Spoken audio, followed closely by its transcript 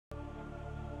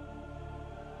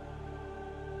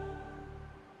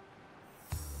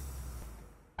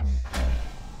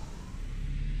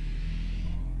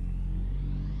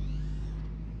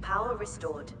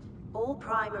restored. All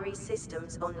primary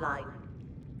systems online.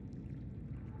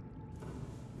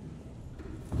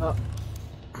 Oh.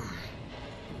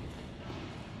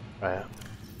 Right.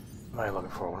 What am I looking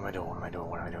for? What am I doing? What am I doing?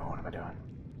 What am I doing? What am I doing?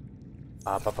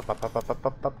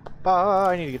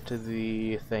 I need to get to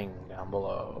the thing down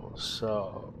below.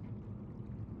 So,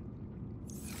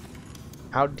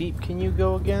 how deep can you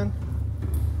go again?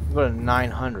 You can go to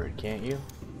 900, can't you?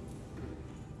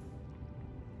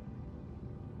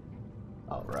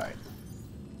 All right.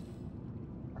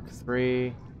 Mark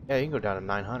 3. Yeah, you can go down to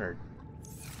 900.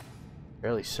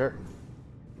 Fairly certain.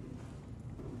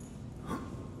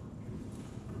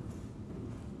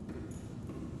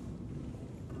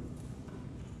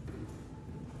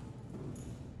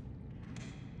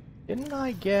 Didn't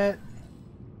I get...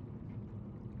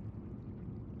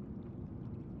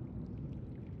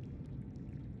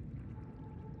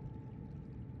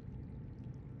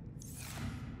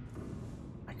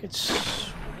 I could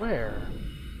swear...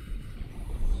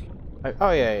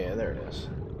 oh yeah, there it is.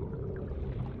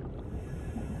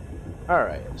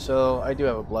 Alright, so I do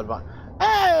have a blood bond.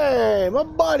 Hey, my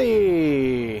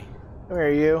buddy! Come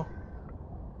here, you.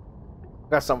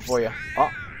 Got something for you. Oh.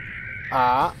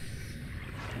 Ah.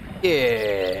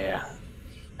 Yeah.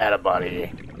 Atta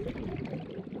buddy.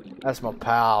 That's my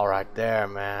pal right there,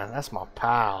 man. That's my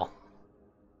pal.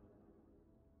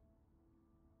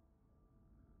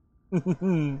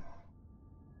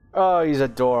 Oh, he's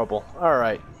adorable.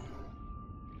 Alright.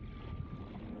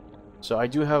 So I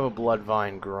do have a blood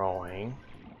vine growing.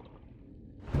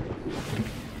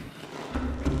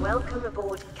 Welcome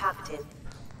aboard, Captain.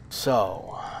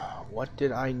 So, what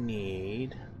did I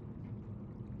need?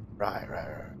 Right.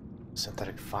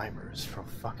 Synthetic fibers from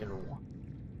fucking what?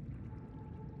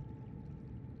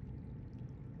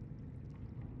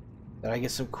 Did I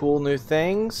get some cool new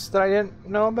things that I didn't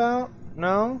know about?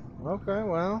 No? Okay,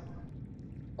 well.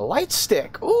 A light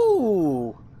stick!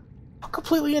 Ooh!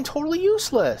 Completely and totally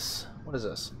useless! What is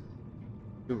this?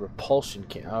 Do repulsion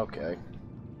can. Okay.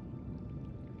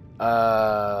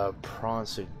 Prawn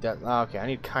suit. Okay, I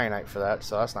need kyanite for that,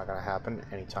 so that's not gonna happen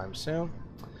anytime soon.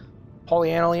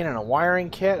 Polyaniline and a wiring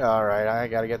kit. Alright, I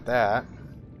gotta get that.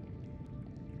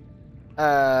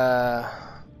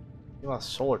 You want a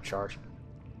solar charge.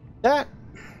 That.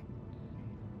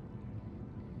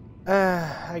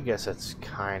 I guess that's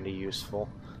kinda useful.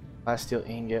 Last steel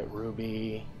ingot,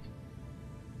 ruby.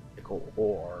 Nickel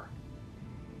ore.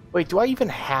 Wait, do I even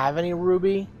have any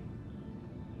ruby?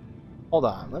 Hold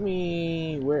on, let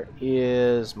me... Where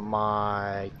is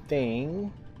my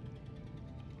thing?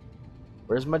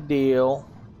 Where's my deal?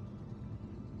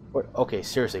 Where, okay,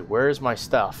 seriously, where's my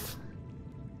stuff?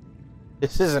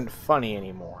 This isn't funny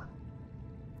anymore.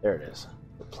 There it is.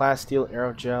 The plasteel,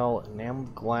 aerogel,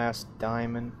 enameled glass,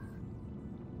 diamond.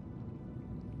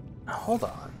 Hold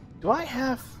on. Do I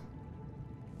have...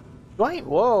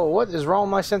 Whoa, what is wrong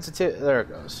with my sensitivity? There it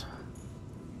goes.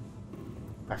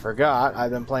 I forgot, I've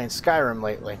been playing Skyrim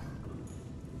lately.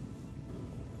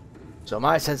 So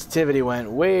my sensitivity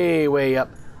went way, way up.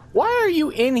 Why are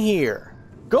you in here?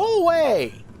 Go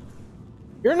away!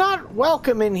 You're not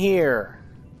welcome in here.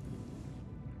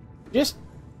 Just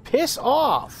piss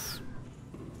off.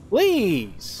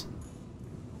 Please.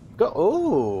 Go.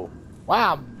 Ooh.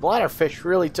 Wow, bladderfish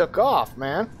really took off,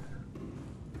 man.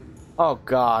 Oh,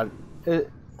 God.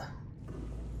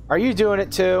 Are you doing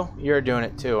it too? You're doing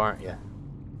it too, aren't you?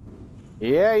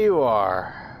 Yeah, you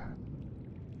are.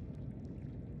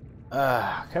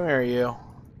 Come here, you.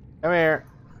 Come here.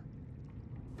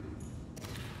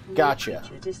 Gotcha.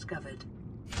 Discovered.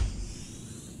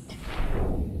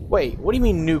 Wait, what do you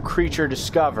mean new creature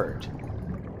discovered?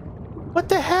 What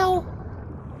the hell?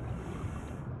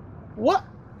 What?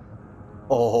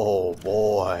 Oh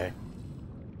boy.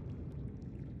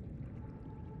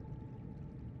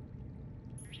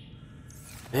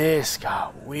 This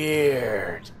got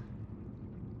weird.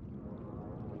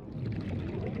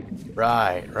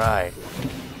 Right.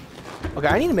 Okay,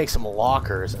 I need to make some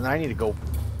lockers, and I need to go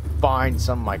find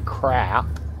some of my crap.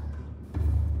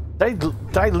 Did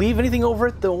I leave anything over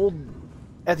at the old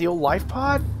life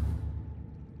pod?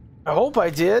 I hope I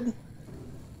did.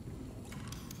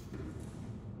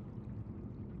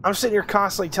 I'm sitting here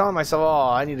constantly telling myself, "Oh,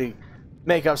 I need to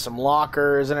make up some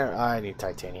lockers, and I need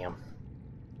titanium.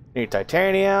 I need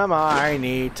titanium. I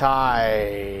need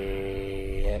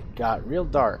It got real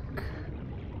dark.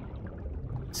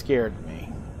 It scared me.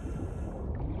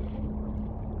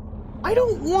 I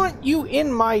don't want you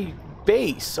in my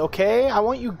base, okay? I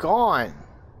want you gone.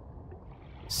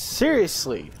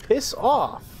 Seriously, piss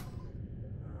off.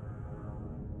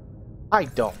 I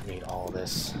don't need all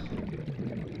this.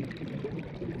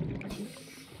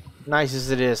 nice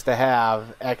as it is to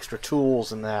have extra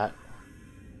tools and that,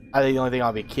 I think the only thing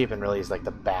I'll be keeping really is like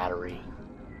the battery.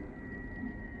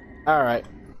 Alright.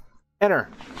 Enter.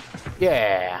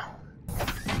 Yeah.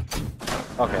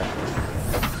 Okay.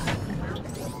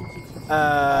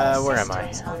 Where am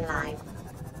I? Online.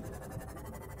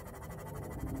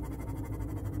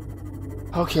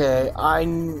 Okay,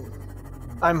 I'm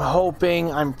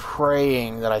hoping, I'm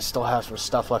praying that I still have some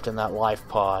stuff left in that life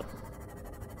pod.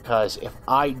 Because if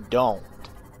I don't,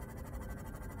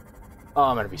 oh,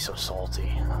 I'm gonna be so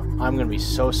salty. I'm gonna be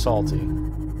so salty.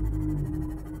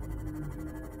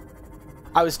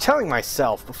 I was telling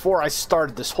myself before I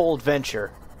started this whole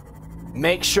adventure,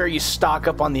 make sure you stock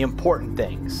up on the important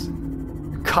things.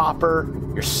 Your copper,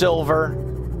 your silver,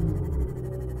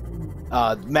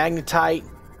 magnetite,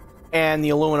 and the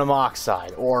aluminum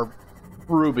oxide, or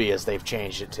ruby as they've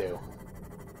changed it to.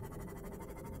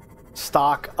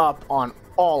 Stock up on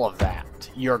all of that.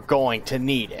 You're going to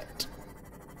need it.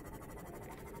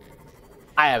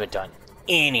 I haven't done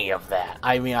any of that.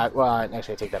 I mean, well,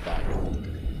 actually I take that back.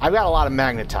 I've got a lot of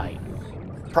magnetite.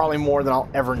 Probably more than I'll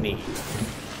ever need.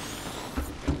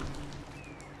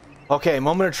 Okay,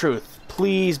 moment of truth.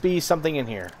 Please be something in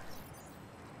here.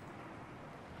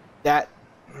 That...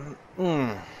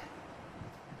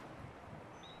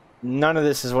 None of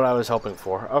this is what I was hoping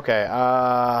for. Okay,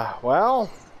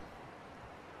 well...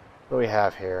 What do we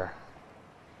have here?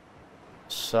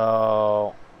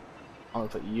 So... I'm gonna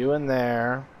put you in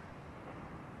there.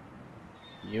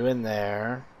 You in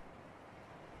there.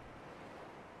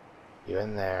 You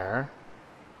in there.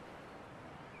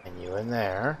 And you in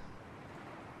there.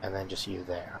 And then just you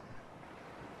there.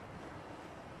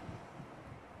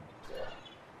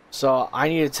 So I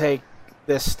need to take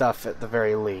this stuff at the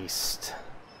very least.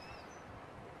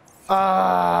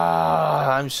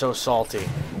 I'm so salty.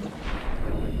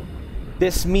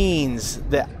 This means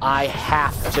that I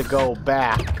have to go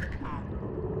back.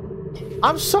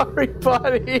 I'm sorry,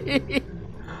 buddy.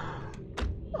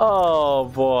 Oh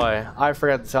boy, I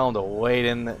forgot to tell him to wait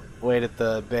at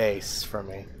the base for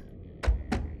me.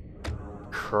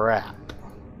 Crap.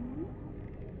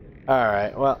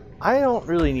 Alright, well, I don't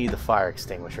really need the fire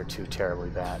extinguisher too terribly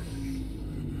bad.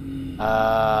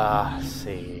 Let's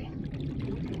see.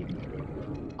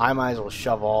 I might as well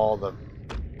shove all the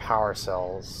power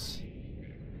cells.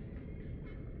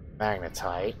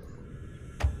 Magnetite.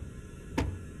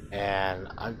 And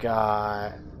I've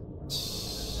got...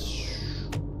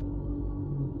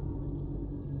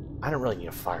 I don't really need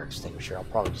a fire extinguisher. I'll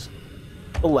probably just...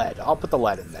 The lead. I'll put the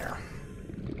lead in there.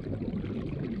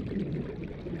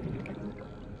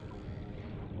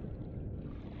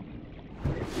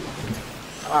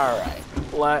 Alright,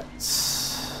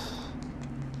 let's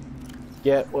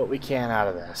get what we can out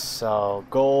of this. So,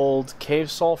 gold,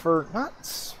 cave sulfur, not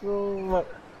so...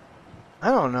 I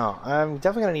don't know. I'm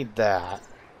definitely gonna need that.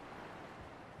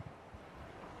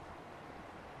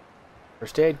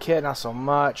 First aid kit, not so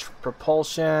much.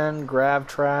 Propulsion, grab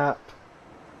trap.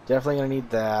 Definitely gonna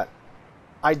need that.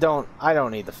 I don't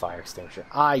need the fire extinguisher.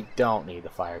 I don't need the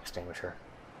fire extinguisher.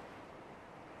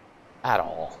 At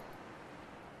all.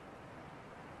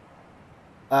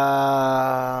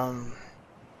 I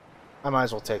might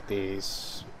as well take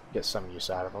these. Get some use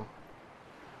out of them.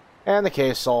 And the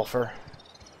cave sulfur,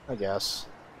 I guess.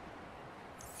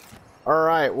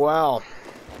 Alright, well.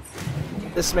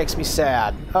 This makes me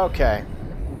sad. Okay.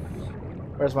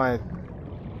 Where's my...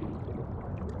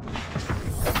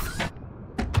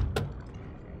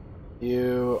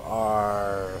 You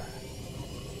are...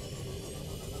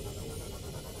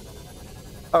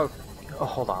 Oh,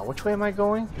 hold on. Which way am I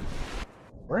going?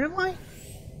 Where am I?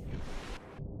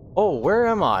 Oh, where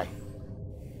am I?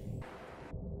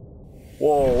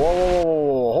 Whoa, whoa, whoa, whoa,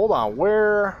 whoa. Hold on.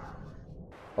 Where?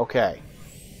 Okay.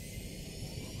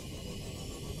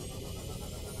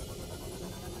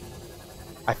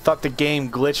 I thought the game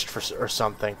glitched or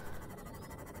something.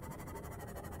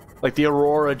 Like the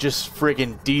Aurora just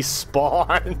friggin'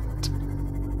 despawned.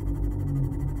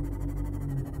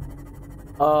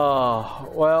 Oh,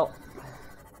 well.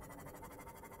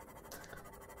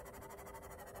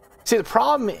 See, the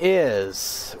problem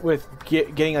is with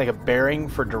getting like a bearing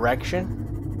for direction.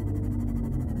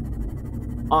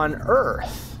 On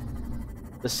Earth,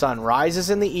 the sun rises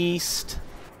in the east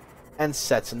and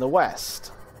sets in the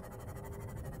west.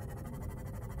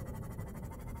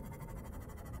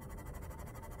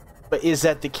 But is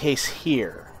that the case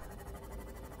here?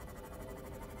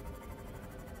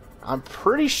 I'm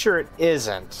pretty sure it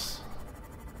isn't.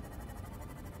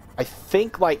 I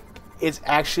think like it's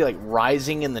actually like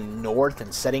rising in the north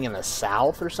and setting in the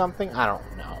south or something. I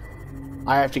don't know.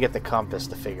 I have to get the compass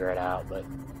to figure it out, but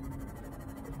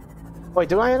Wait,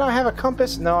 do I not have a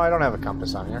compass? No, I don't have a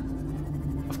compass on here.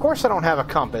 Of course I don't have a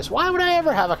compass. Why would I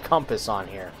ever have a compass on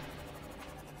here?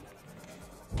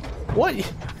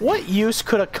 What use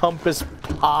could a compass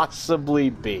possibly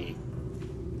be?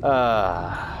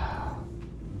 Alright.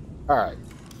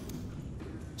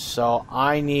 So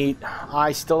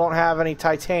I still don't have any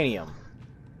titanium.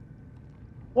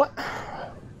 What?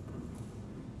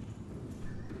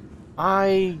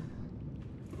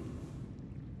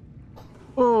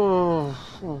 Oh.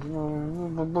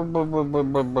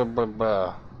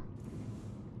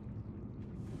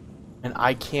 And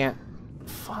I can't.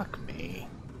 Fuck me.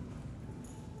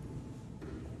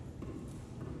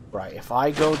 Right, if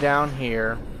I go down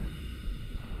here.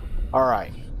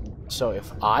 Alright. So if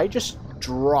I just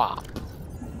drop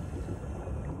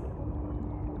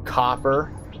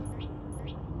copper,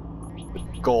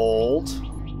 gold.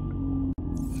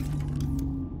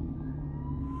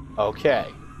 Okay.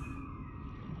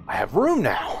 I have room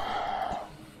now.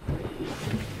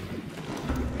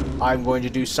 I'm going to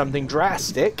do something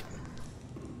drastic.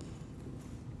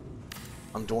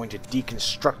 I'm going to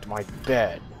deconstruct my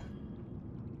bed.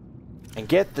 And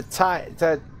get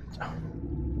the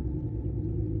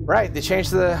right, they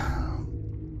changed the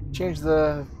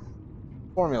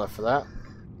formula for that.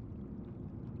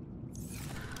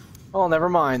 Well, never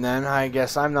mind then. I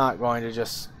guess I'm not going to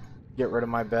just get rid of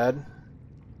my bed.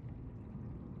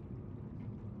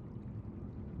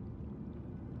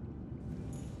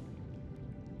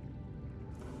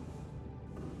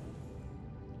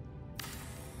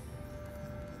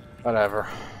 Whatever.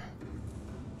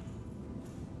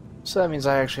 So that means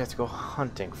I actually have to go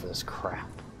hunting for this crap.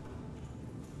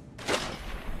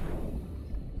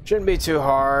 Shouldn't be too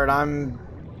hard. I'm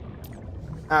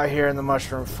out here in the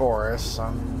mushroom forest.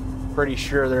 I'm pretty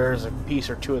sure there's a piece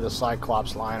or two of the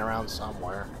Cyclops lying around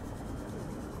somewhere.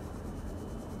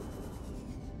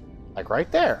 Like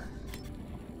right there.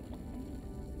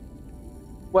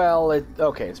 Well,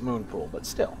 okay, it's Moonpool, but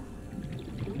still.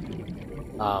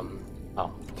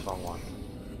 Oh, wrong one.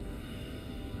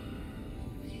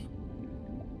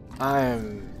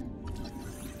 I'm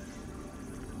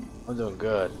doing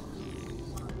good.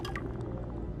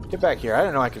 Get back here. I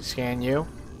didn't know I could scan you.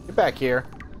 Get back here.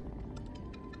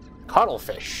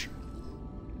 Cuttlefish.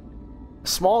 A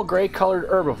small gray-colored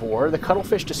herbivore, the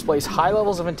cuttlefish displays high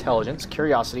levels of intelligence,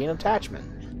 curiosity, and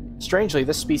attachment. Strangely,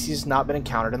 this species has not been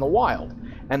encountered in the wild,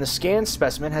 and the scanned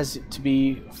specimen has to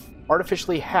be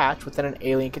artificially hatched within an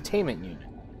alien containment unit.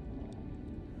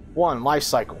 1. Life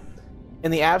cycle. In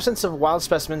the absence of wild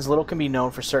specimens, little can be known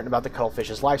for certain about the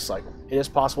cuttlefish's life cycle. It is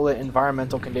possible that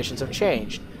environmental conditions have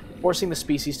changed, forcing the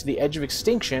species to the edge of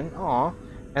extinction,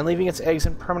 and leaving its eggs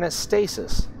in permanent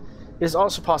stasis. It is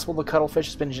also possible the cuttlefish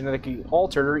has been genetically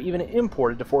altered or even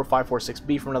imported to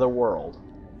 4546b from another world.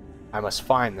 I must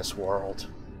find this world.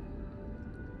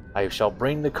 I shall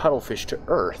bring the cuttlefish to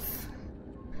Earth.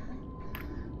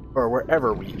 Or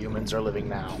wherever we humans are living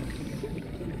now.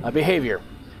 Behavior.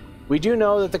 We do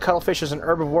know that the cuttlefish is an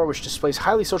herbivore which displays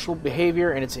highly social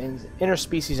behavior in its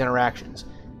interspecies interactions,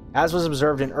 as was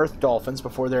observed in Earth dolphins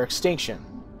before their extinction.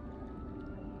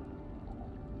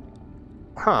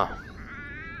 Huh.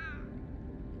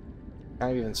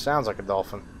 Kind of even sounds like a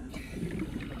dolphin.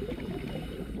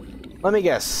 Let me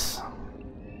guess.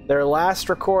 Their last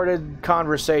recorded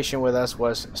conversation with us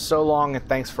was, "So long and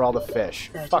thanks for all the fish."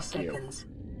 30 Fuck seconds. you.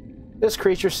 This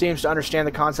creature seems to understand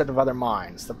the concept of other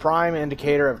minds, the prime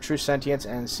indicator of true sentience,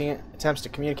 and attempts to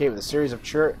communicate with a series of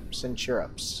chirps and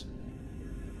chirrups.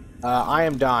 I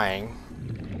am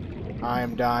dying. I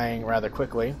am dying rather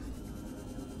quickly.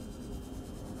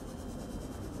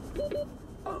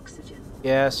 Oxygen.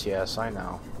 Yes, yes, I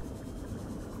know.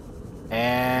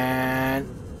 And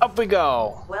up we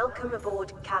go. Welcome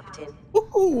aboard, Captain.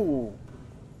 Woohoo!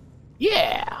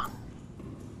 Yeah!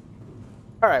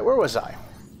 Alright, where was I?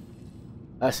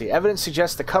 Let's see. Evidence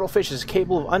suggests the cuttlefish is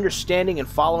capable of understanding and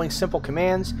following simple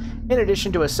commands, in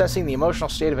addition to assessing the emotional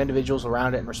state of individuals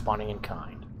around it and responding in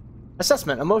kind.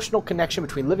 Assessment. Emotional connection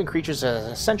between living creatures is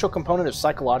an essential component of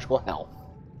psychological health.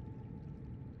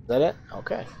 Is that it?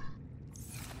 Okay.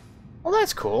 Well,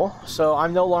 that's cool. So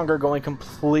I'm no longer going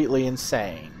completely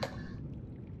insane.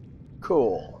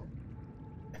 Cool.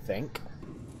 I think.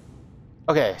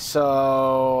 Okay,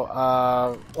 so...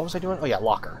 what was I doing? Oh yeah,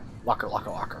 locker. Locker.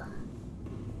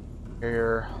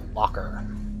 Your locker.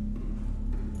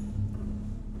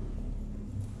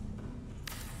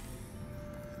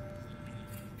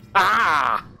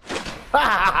 Ah! Ha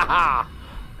ha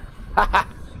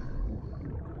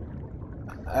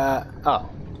oh.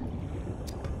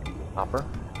 Copper.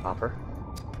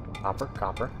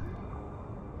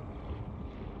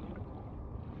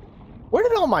 Where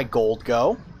did all my gold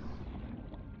go?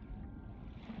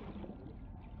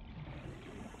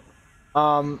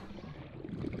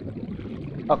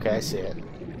 Okay, I see it.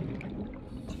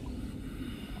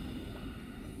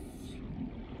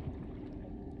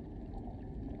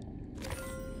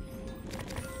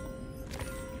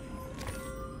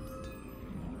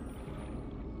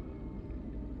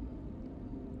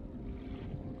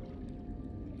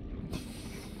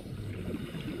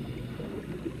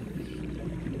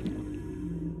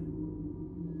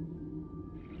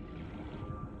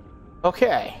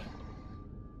 Okay.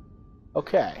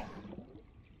 Okay.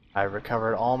 I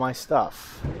recovered all my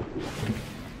stuff.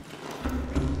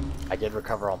 I did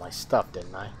recover all my stuff,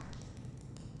 didn't I?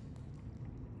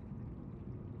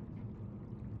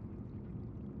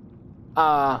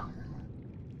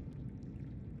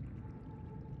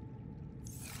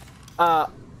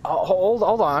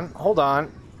 Hold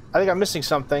on. I think I'm missing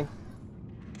something.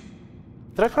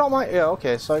 Did I put all my... Yeah,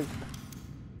 okay, so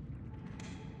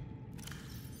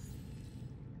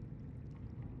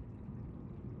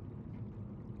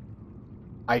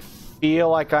I feel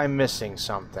like I'm missing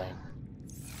something.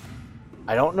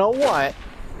 I don't know what,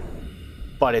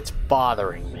 but it's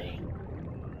bothering me.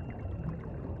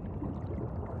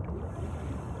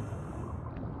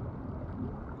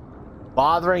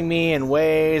 Bothering me in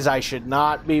ways I should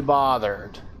not be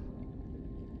bothered.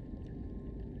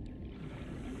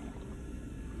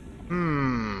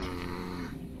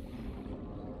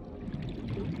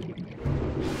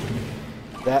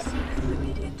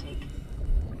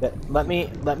 Let me.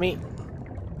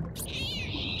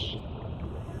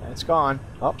 It's gone.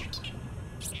 Oh.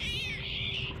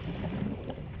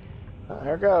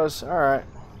 There it goes. Alright.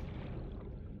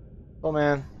 Oh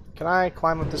man. Can I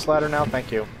climb up this ladder now?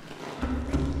 Thank you.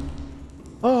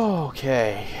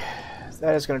 Okay.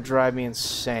 That is going to drive me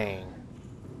insane.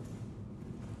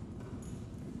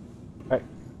 Right.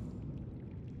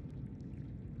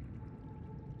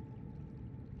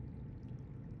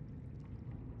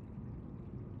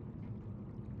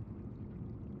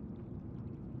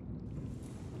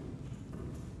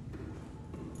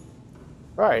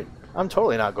 Right. I'm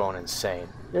totally not going insane.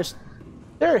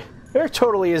 There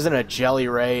totally isn't a jelly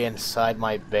ray inside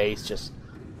my base just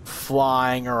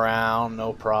flying around,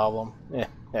 no problem.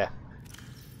 Yeah.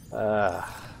 Oh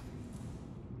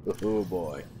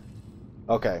boy.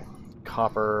 Okay.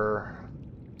 Copper,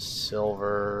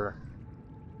 silver,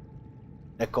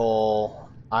 nickel.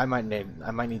 I might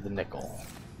need the nickel.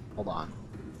 Hold on.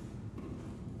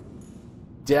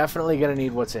 Definitely gonna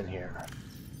need what's in here.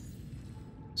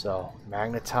 So,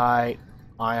 magnetite,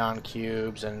 ion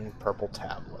cubes, and purple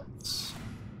tablets.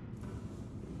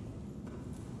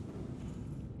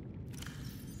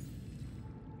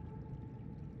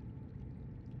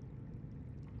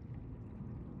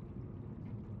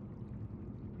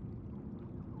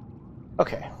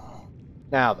 Okay.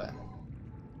 Now then.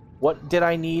 What did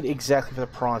I need exactly for the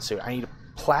prawn suit? I need a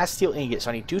plasteel ingot, so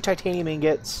I need 2 titanium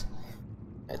ingots,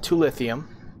 2 lithium.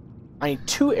 I need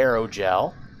 2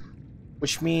 aerogel,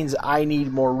 which means I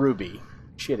need more ruby.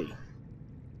 Shitty.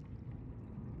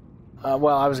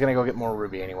 Well, I was gonna go get more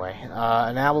ruby anyway.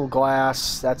 Enamel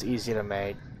glass, that's easy to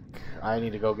make. I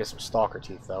need to go get some stalker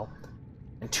teeth, though.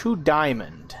 And 2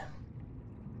 diamond.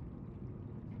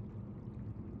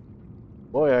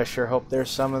 Boy, I sure hope there's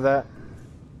some of that,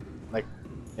 like,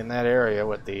 in that area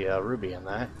with the ruby in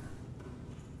that.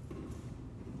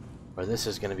 Or this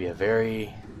is gonna be a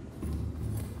very,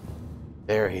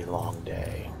 very long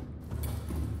day.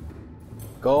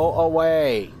 Go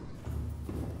away!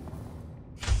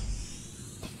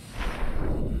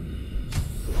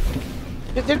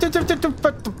 Let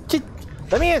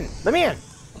me in! Let me in!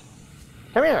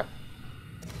 Come here!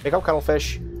 Pick up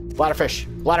cuttlefish. Bladderfish!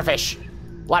 Bladderfish!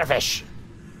 Bladderfish!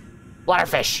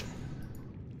 Bladderfish!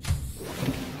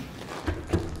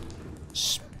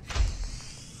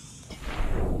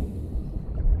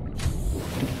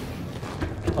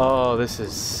 Oh, this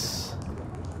is...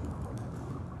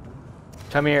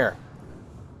 Come here.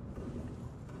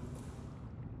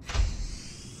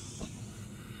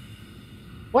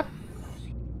 What?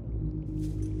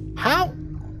 How?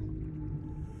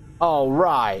 Oh,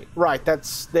 right. Right,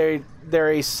 that's... They're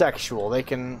asexual. They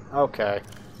can... Okay.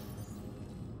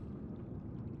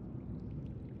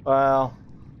 Well...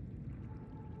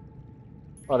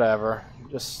 Whatever.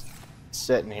 Just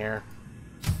sitting here.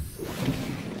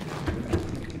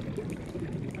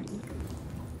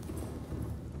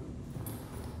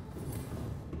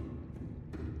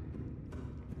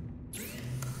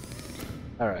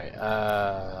 Alright,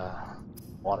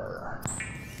 water.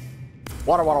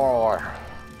 Water.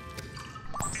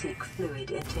 Toxic fluid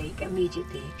intake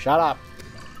immediately. Shut up.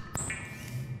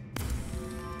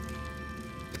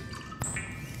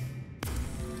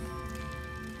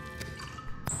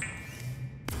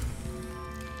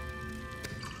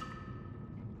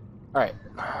 Alright.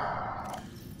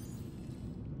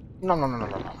 No, no, no, no,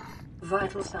 no, no.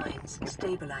 Vital signs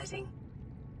stabilizing.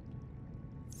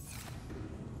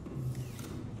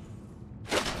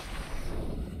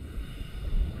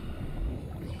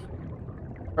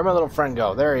 Where'd my little friend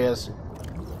go? There he is.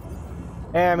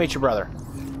 And meet your brother.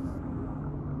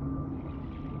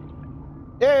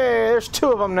 Yay! There's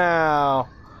two of them now!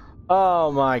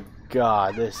 Oh my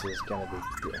god, this is gonna be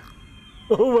good.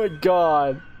 Oh my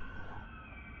god!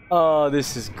 Oh,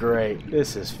 this is great.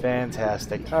 This is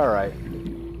fantastic. Alright.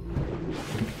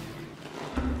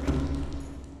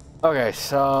 Okay,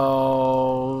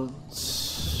 so...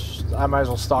 I might as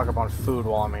well stock up on food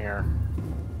while I'm here.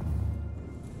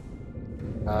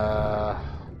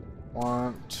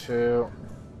 1, 2...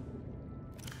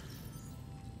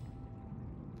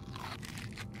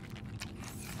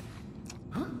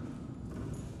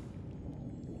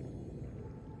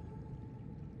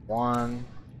 One,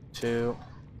 two.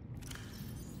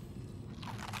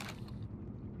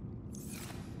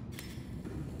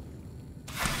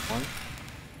 One,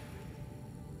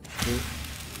 two,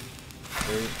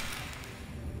 three.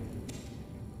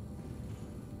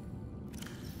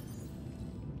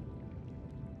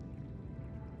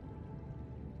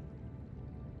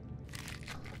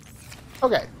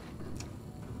 Okay.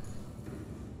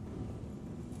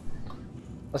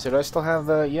 Let's see, do I still have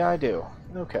the... Yeah, I do.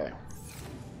 Okay.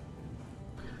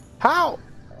 How?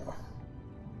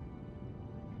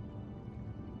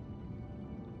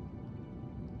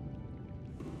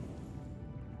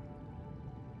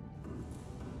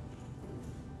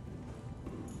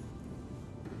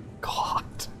 God.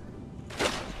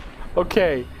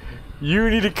 Okay, you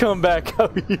need to come back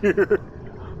out here.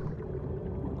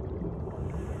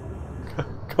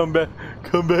 Come back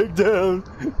down.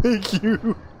 Thank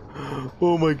you.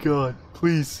 Oh my god,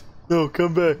 please. No,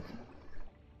 come back.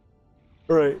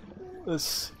 Alright,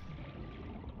 let's...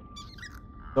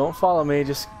 Don't follow me,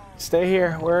 just stay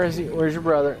here. Where is he? Where's your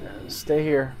brother? Stay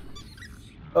here.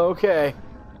 Okay.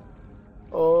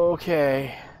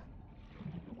 Okay.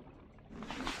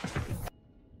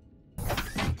 Oh,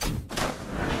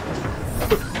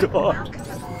 God.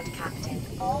 Welcome aboard, Captain.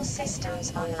 All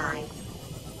systems online.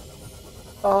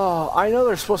 Oh, I know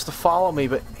they're supposed to follow me,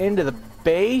 but into the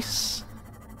base?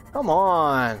 Come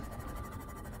on.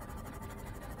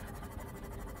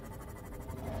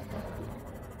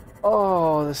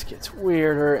 Oh, this gets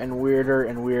weirder and weirder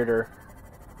and weirder.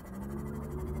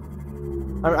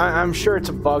 I'm sure it's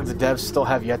a bug the devs still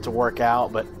have yet to work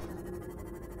out, but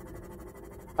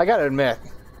I gotta admit,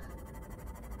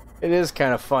 it is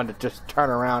kind of fun to just turn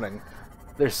around and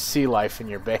there's sea life in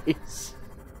your base.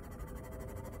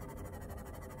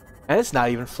 And it's not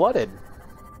even flooded.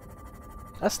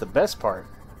 That's the best part.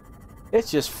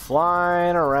 It's just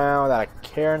flying around without a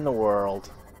care in the world.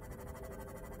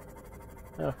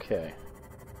 Okay.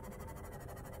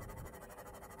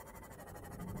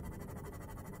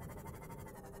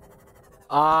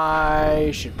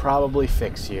 I should probably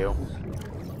fix you.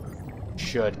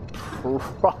 Should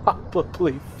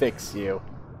probably fix you.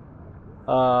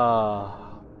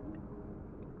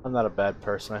 I'm not a bad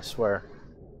person, I swear.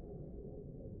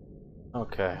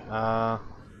 Okay,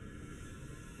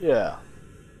 yeah.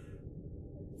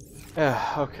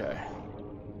 Yeah, okay.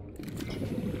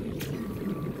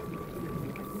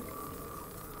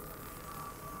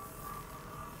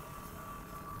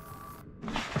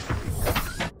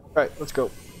 Alright, let's go.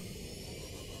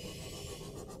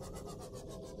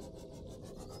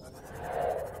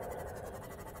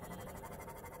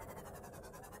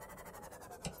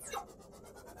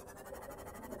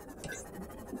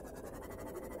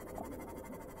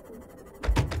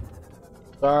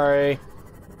 Sorry.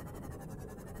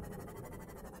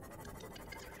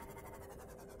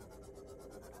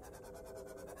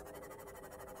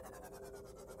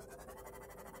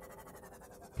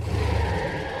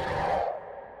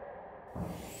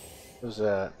 Who's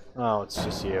that? Oh, it's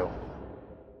just you.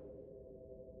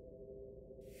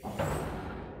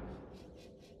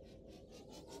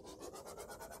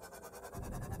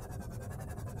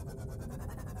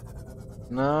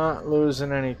 Not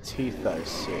losing any teeth, I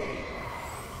see.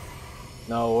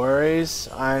 No worries,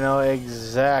 I know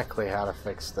exactly how to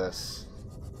fix this.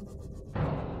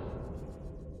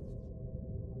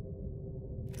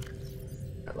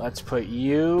 Let's put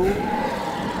you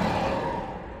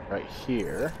right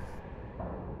here.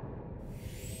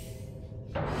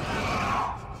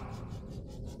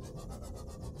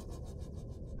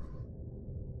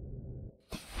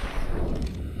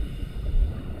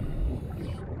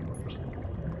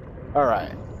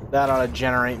 Alright, that ought to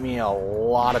generate me a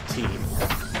lot of teeth.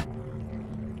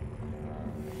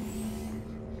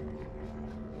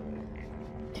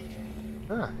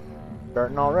 Huh.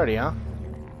 Starting already, huh?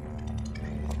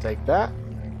 I'll take that.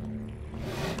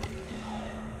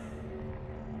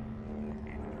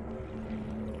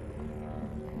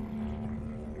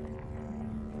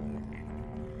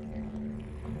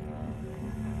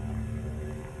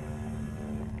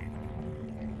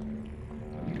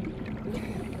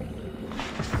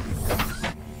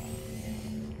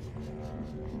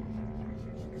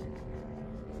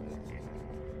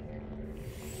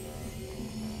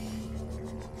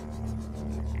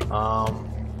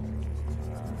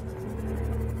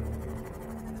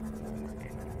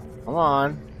 Come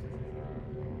on.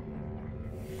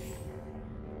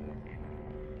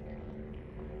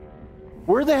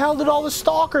 Where the hell did all the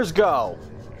stalkers go?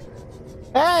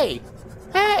 Hey!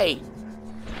 Hey!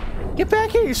 Get back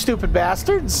here, you stupid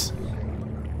bastards!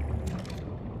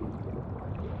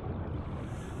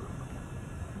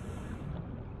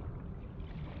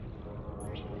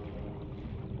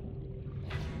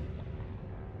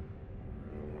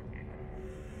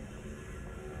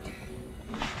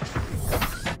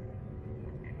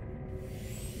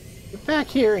 Back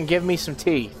here and give me some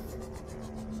teeth.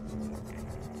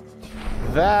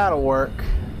 That'll work.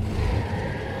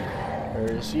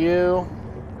 There's you.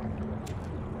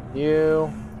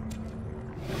 You.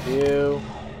 You.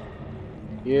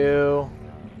 You.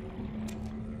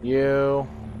 You.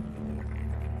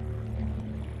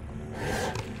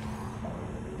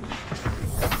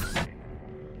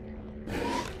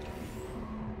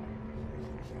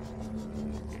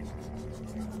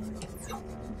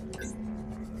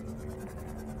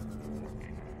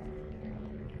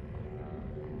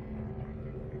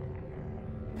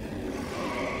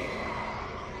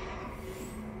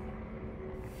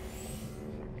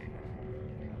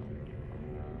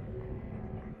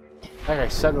 Like I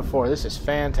said before, this is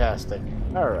fantastic.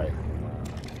 Alright.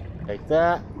 Take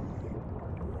that.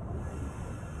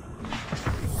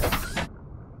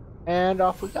 And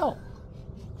off we go.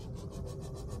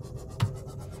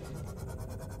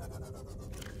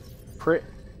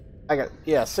 I got,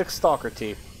 yeah, 6 stalker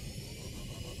teeth.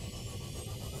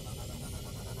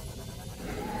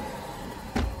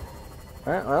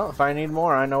 Alright, well, if I need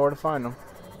more, I know where to find them.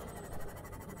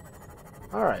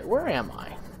 Alright, where am I?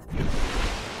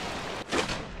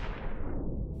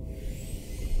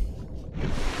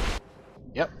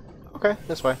 Yep. Okay,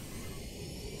 this way.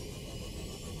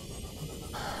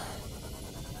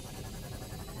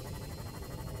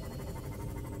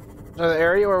 So the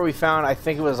area where we found, I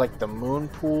think it was like the moon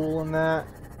pool and that.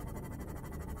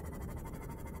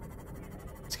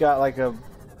 It's got like a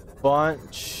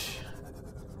bunch.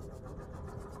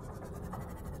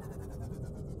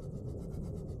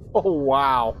 Oh,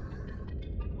 wow.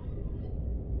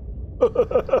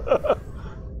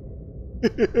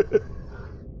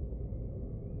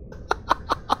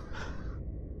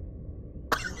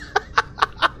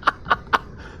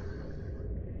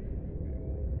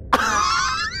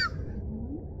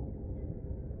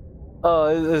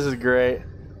 Oh, this is great.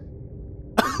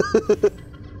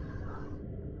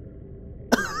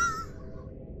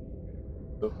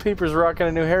 Peeper's rocking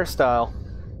a new hairstyle.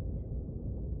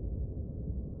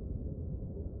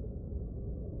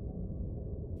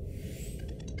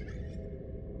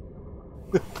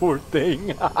 Poor thing.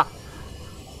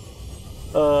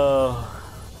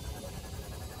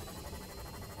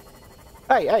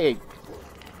 Hey, hey, hey.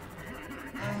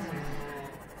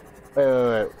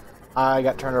 Wait. I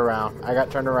got turned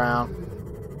around.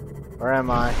 Where am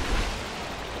I?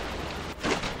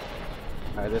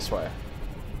 Alright, this way.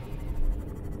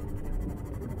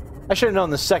 I should have known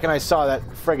the second I saw that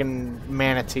friggin'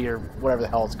 manatee or whatever the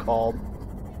hell it's called.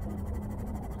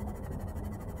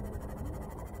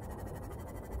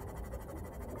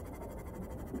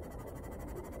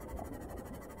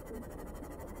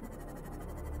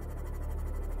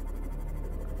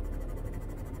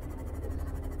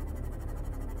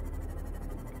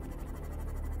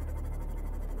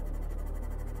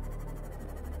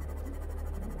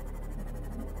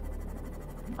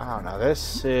 Oh, now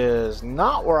this is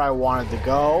not where I wanted to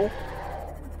go.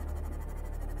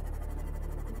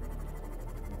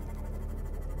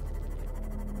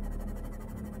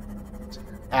 It's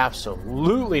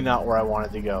absolutely not where I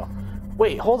wanted to go.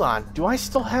 Wait, hold on. Do I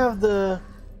still have the...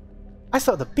 I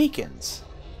still have the beacons.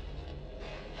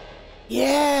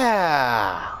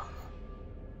 Yeah!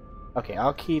 Okay,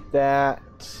 I'll keep that.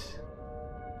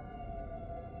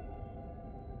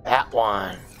 That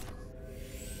one.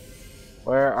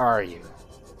 Where are you?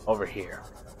 Over here.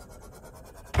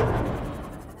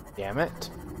 Damn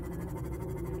it.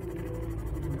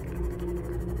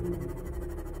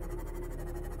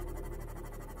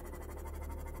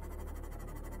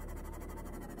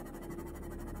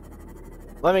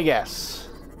 Let me guess.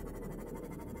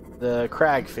 The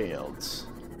crag fields.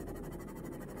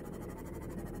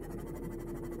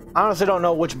 I honestly don't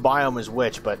know which biome is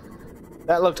which, but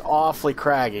that looked awfully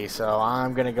craggy, so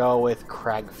I'm gonna go with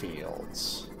crag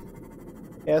fields.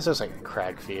 Yeah, this looks like a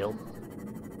crag field.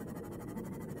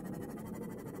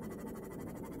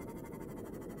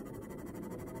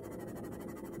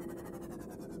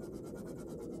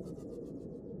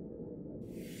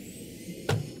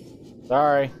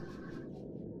 Sorry.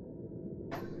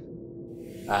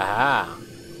 Aha.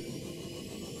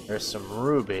 There's some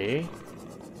ruby.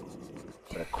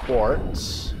 A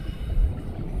quartz.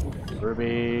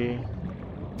 Ruby.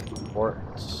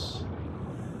 Quartz.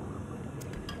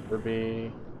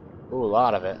 Ruby. Ooh, a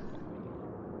lot of it.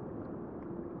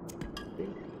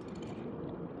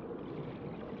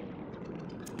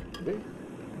 Ruby.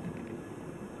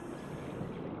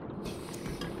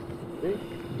 Ruby.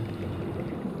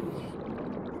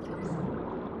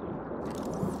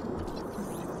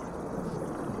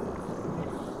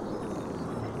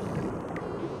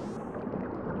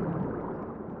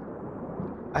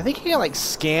 I think you can like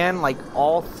scan like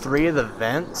all 3 of the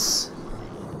vents.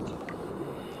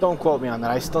 Don't quote me on that.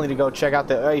 I still need to go check out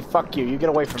the. Hey, fuck you! You get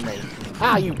away from me!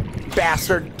 Ah, you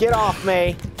bastard! Get off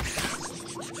me!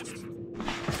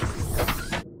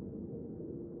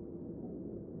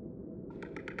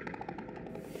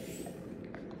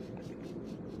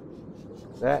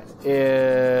 That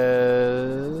is.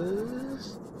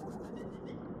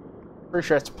 Pretty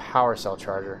sure it's a power cell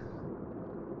charger.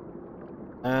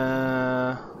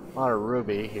 A lot of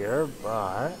ruby here,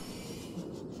 but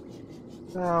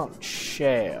about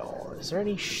shale. Is there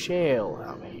any shale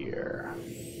out here?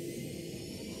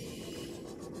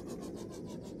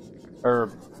 Or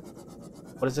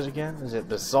what is it again? Is it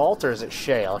basalt or is it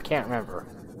shale? I can't remember.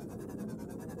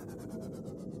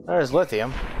 There's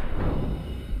lithium.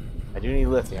 I do need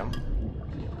lithium.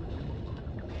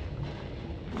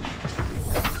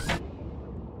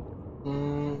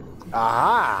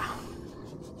 Aha!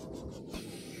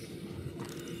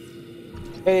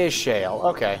 It is shale.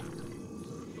 Okay.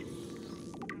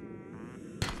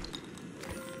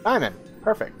 Diamond.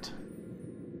 Perfect.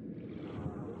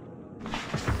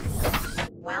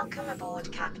 Welcome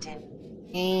aboard, Captain.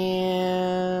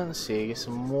 And let's see, get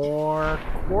some more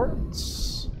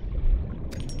quartz.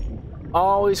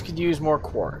 Always could use more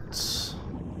quartz.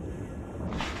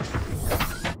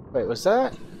 Wait, was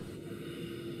that?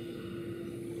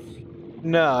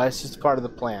 No, it's just part of the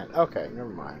plant. Okay, never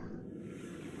mind.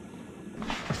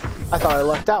 I thought I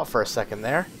lucked out for a second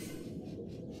there.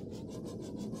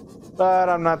 But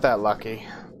I'm not that lucky.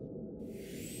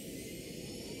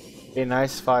 Be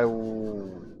nice if I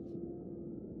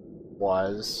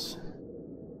was.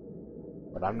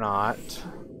 But I'm not.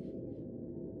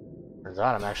 Turns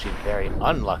out I'm actually very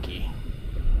unlucky.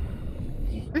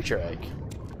 Creature egg.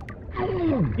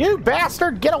 You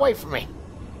bastard! Get away from me!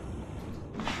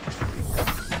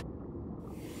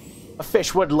 A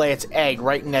fish would lay its egg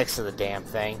right next to the damn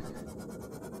thing.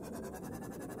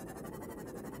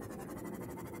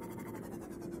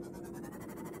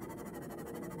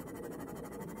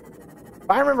 If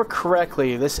I remember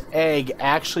correctly, this egg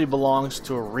actually belongs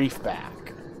to a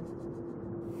reefback.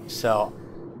 So,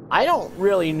 I don't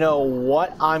really know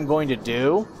what I'm going to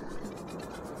do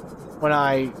when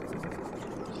I...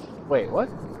 Wait, what?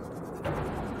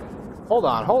 Hold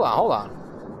on, hold on, hold on.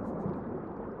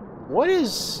 What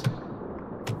is...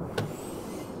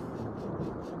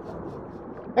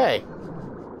 Hey.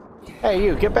 Hey,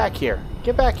 you, get back here.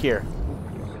 Get back here.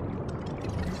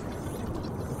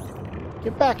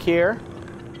 Get back here.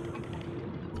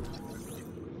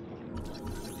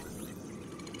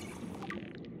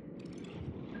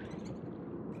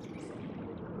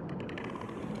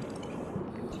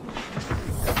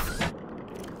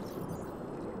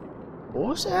 What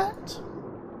was that?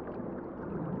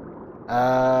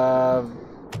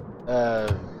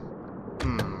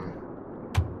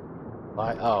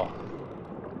 Why? Oh.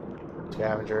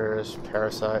 Scavengers,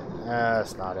 parasite.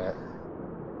 That's not it.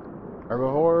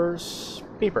 Herbivores,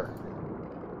 peeper.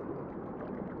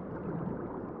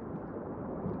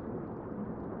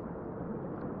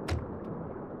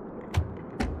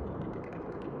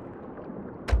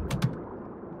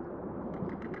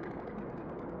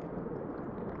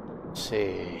 Let's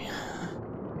see.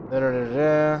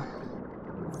 Da-da-da-da.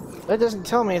 That doesn't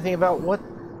tell me anything about what...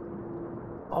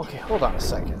 Okay, hold on a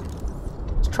second.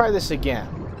 Let's try this again.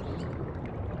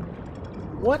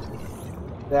 What?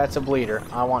 That's a bleeder.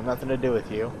 I want nothing to do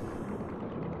with you.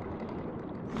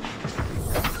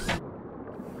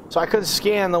 So I could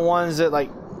scan the ones that, like,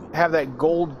 have that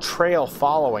gold trail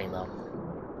following them.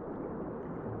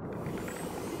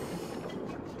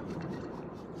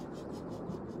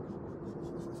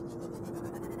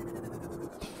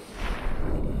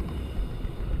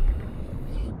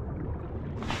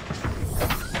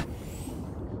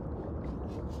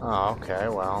 Oh, okay,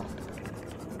 well.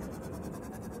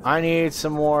 I need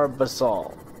some more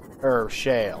basalt. Or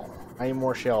shale. I need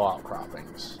more shale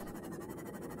outcroppings.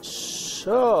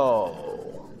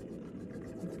 So...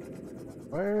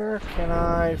 where can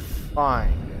I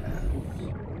find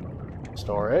it?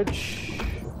 Storage.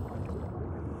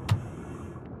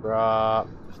 Drop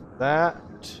that.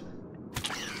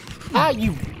 Ah,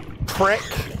 you prick!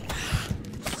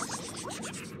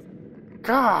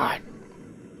 God!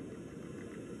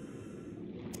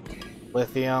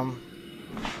 Lithium.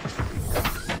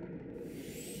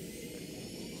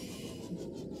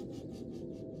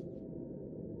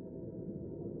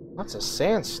 That's a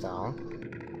sandstone.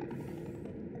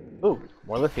 Ooh,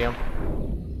 more lithium.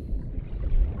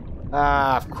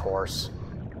 Ah, of course.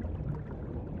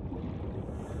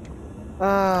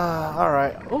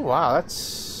 Alright. Oh, wow,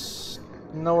 that's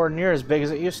nowhere near as big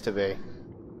as it used to be.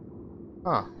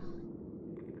 Huh.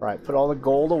 Right, put all the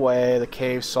gold away, the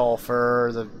cave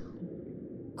sulfur, the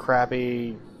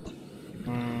crappy...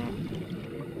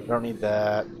 don't need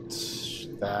that.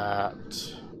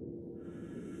 That.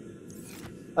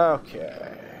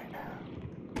 Okay.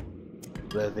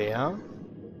 Lithium.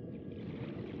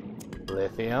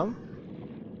 Lithium.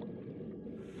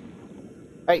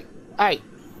 Hey! Hey!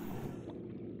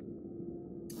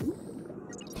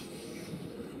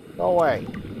 Go away.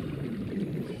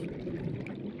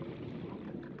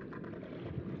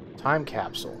 Time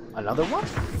capsule. Another one?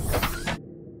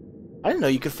 I didn't know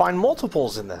you could find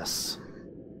multiples in this.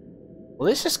 Well,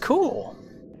 this is cool.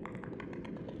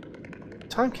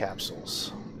 Time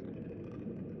capsules.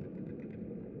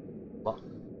 Well,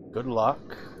 good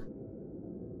luck.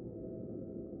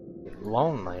 Get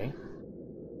lonely.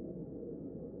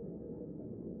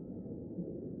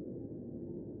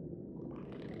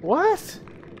 What?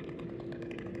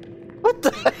 What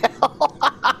the hell?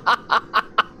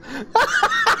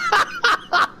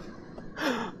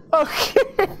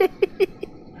 Okay.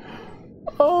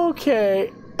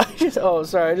 Okay. Oh,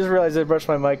 sorry. I just realized I brushed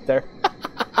my mic there.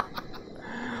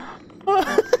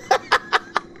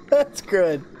 That's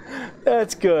good.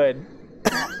 That's good.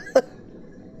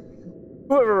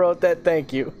 Whoever wrote that,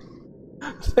 thank you.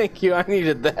 Thank you. I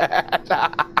needed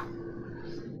that.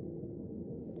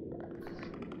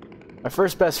 My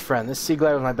first best friend. This sea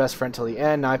glide was my best friend till the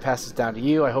end. Now I pass this down to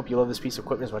you. I hope you love this piece of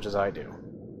equipment as much as I do.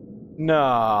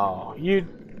 No, you...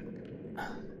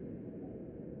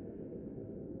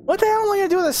 What the hell am I gonna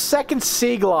do with a second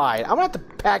sea glide? I'm gonna have to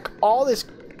pack all this...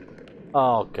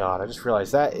 Oh god, I just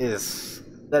realized that is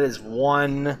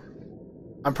one...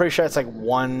 I'm pretty sure it's like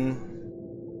one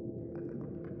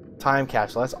time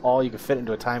capsule. That's all you can fit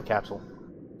into a time capsule.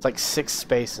 It's like 6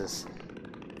 spaces.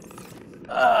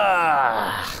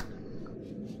 Ugh.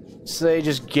 So they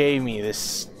just gave me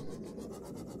this.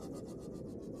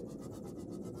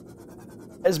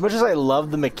 As much as I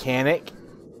love the mechanic,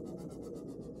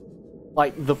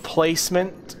 like the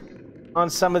placement on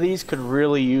some of these could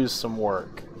really use some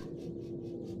work.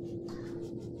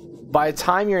 By the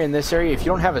time you're in this area, if you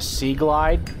don't have a sea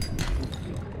glide,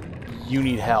 you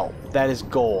need help. That is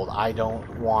gold. I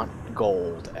don't want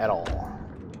gold at all.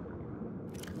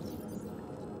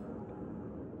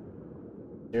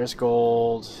 There's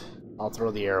gold. I'll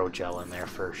throw the aerogel in there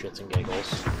for shits and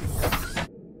giggles.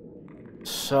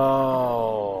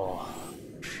 So...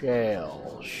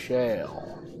 shale. Shale!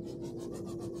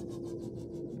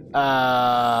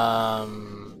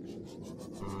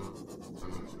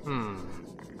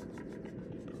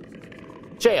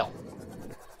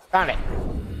 Found it!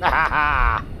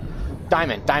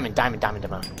 Diamond.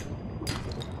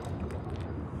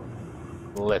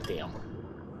 Lithium.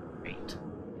 Wait.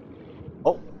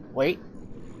 Oh, wait.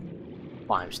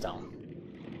 Limestone.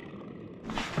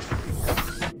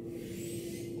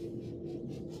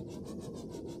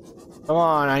 Come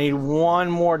on, I need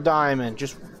one more diamond.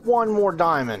 Just one more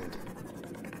diamond.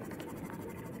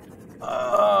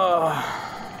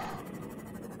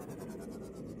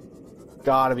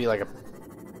 Gotta be like a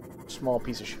small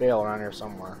piece of shale around here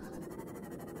somewhere.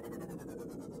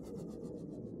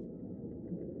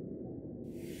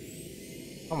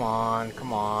 Come on,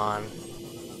 come on.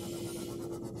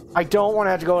 I don't want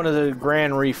to have to go into the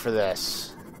Grand Reef for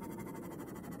this.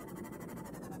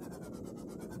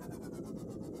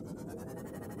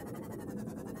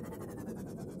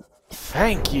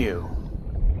 Thank you.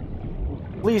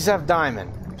 Please have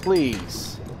diamond.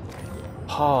 Please.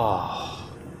 Oh.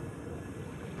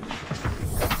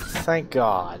 Thank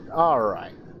God.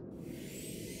 Alright.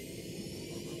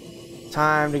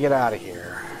 Time to get out of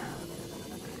here.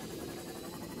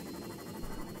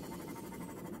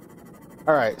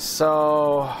 Alright,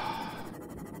 so...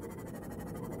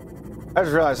 I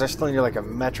just realized I still need like a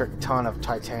metric ton of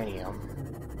titanium.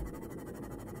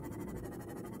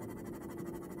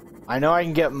 I know I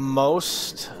can get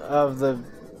most of the...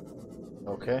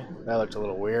 Okay, that looked a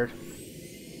little weird.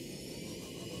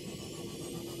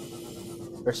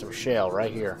 There's some shale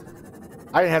right here.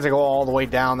 I didn't have to go all the way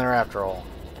down there after all.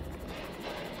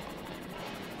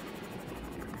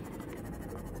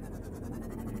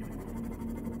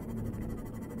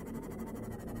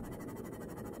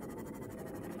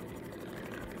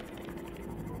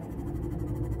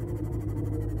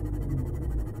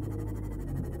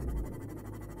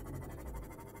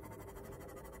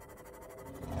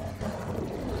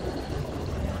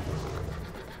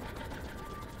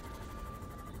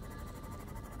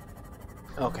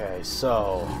 Okay,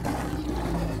 so...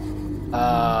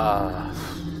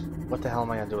 what the hell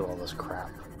am I gonna do with all this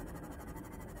crap?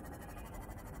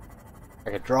 I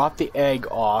could drop the egg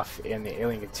off in the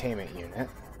alien containment unit.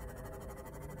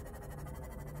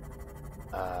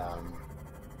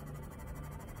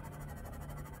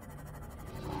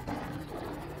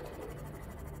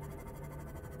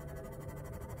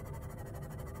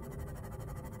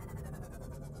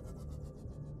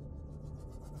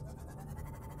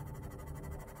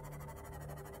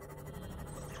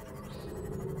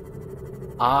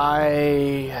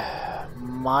 I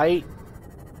might...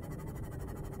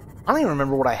 I don't even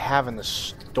remember what I have in the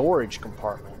storage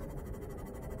compartment.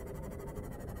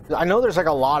 I know there's like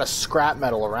a lot of scrap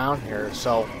metal around here,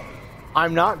 so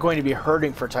I'm not going to be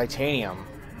hurting for titanium.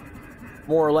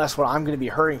 More or less what I'm going to be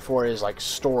hurting for is like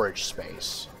storage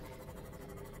space.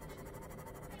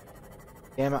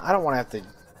 Damn it, I don't want to have to...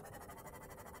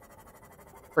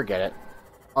 Forget it.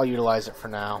 I'll utilize it for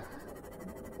now.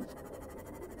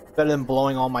 Better than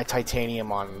blowing all my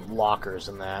titanium on lockers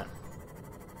and that.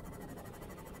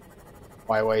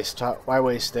 Why waste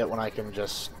it when I can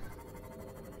just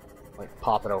like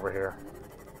pop it over here?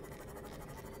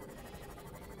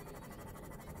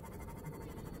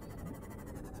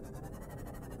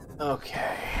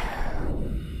 Okay.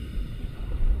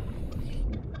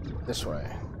 This way.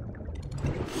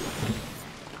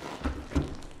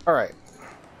 All right.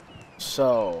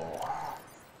 So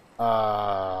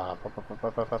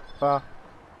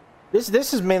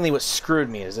This is mainly what screwed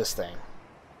me, is this thing.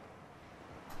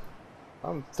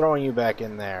 I'm throwing you back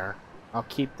in there. I'll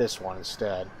keep this one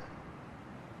instead.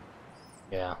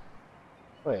 Yeah.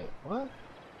 Wait, what?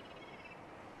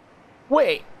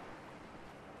 Wait!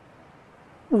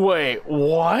 Wait,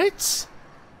 what?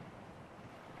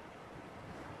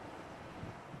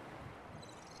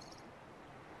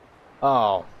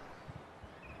 Oh.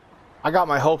 I got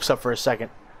my hopes up for a second.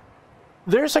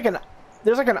 There's like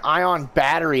an ion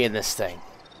battery in this thing.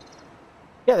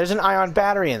 Yeah, there's an ion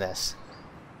battery in this.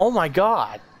 Oh my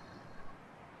god.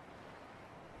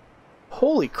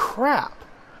 Holy crap.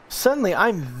 Suddenly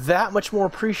I'm that much more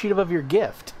appreciative of your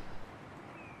gift.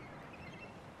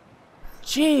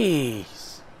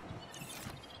 Jeez.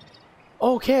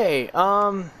 Okay, fuck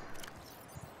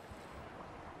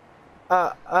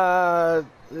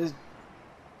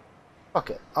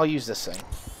it. I'll use this thing.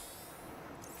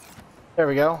 There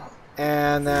we go.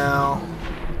 And now...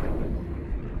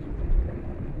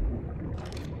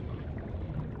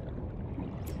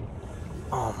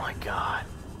 Oh my god.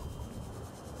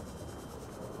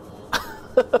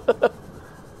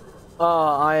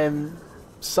 Oh, I am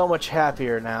so much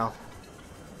happier now.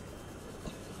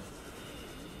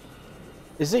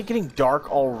 Is it getting dark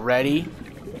already?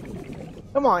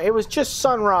 Come on, it was just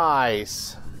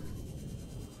sunrise.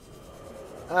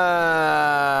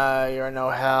 You're no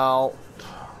help.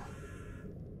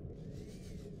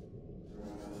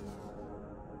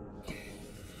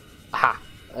 Aha!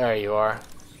 There you are.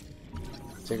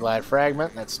 Siglide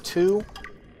fragment, that's 2.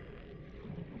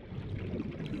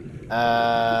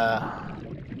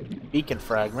 Beacon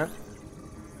fragment.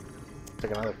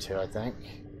 Took another 2, I think.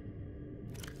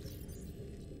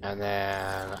 And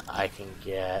then I can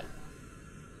get...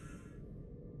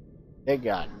 It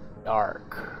got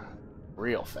dark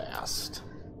real fast.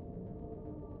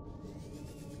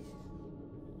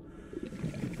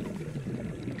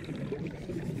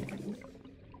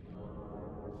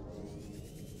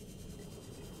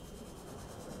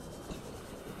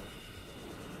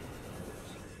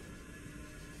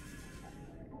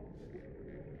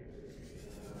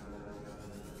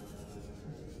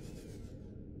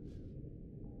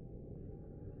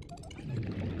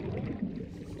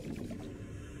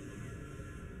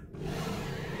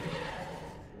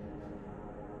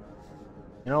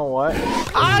 You know what?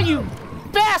 Ah, you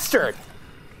bastard!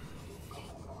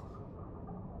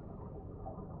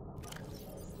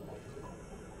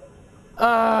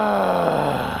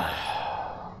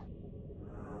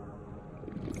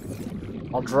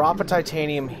 I'll drop a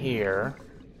titanium here.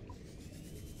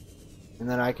 And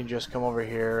then I can just come over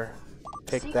here,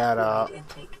 pick that up.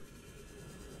 Intake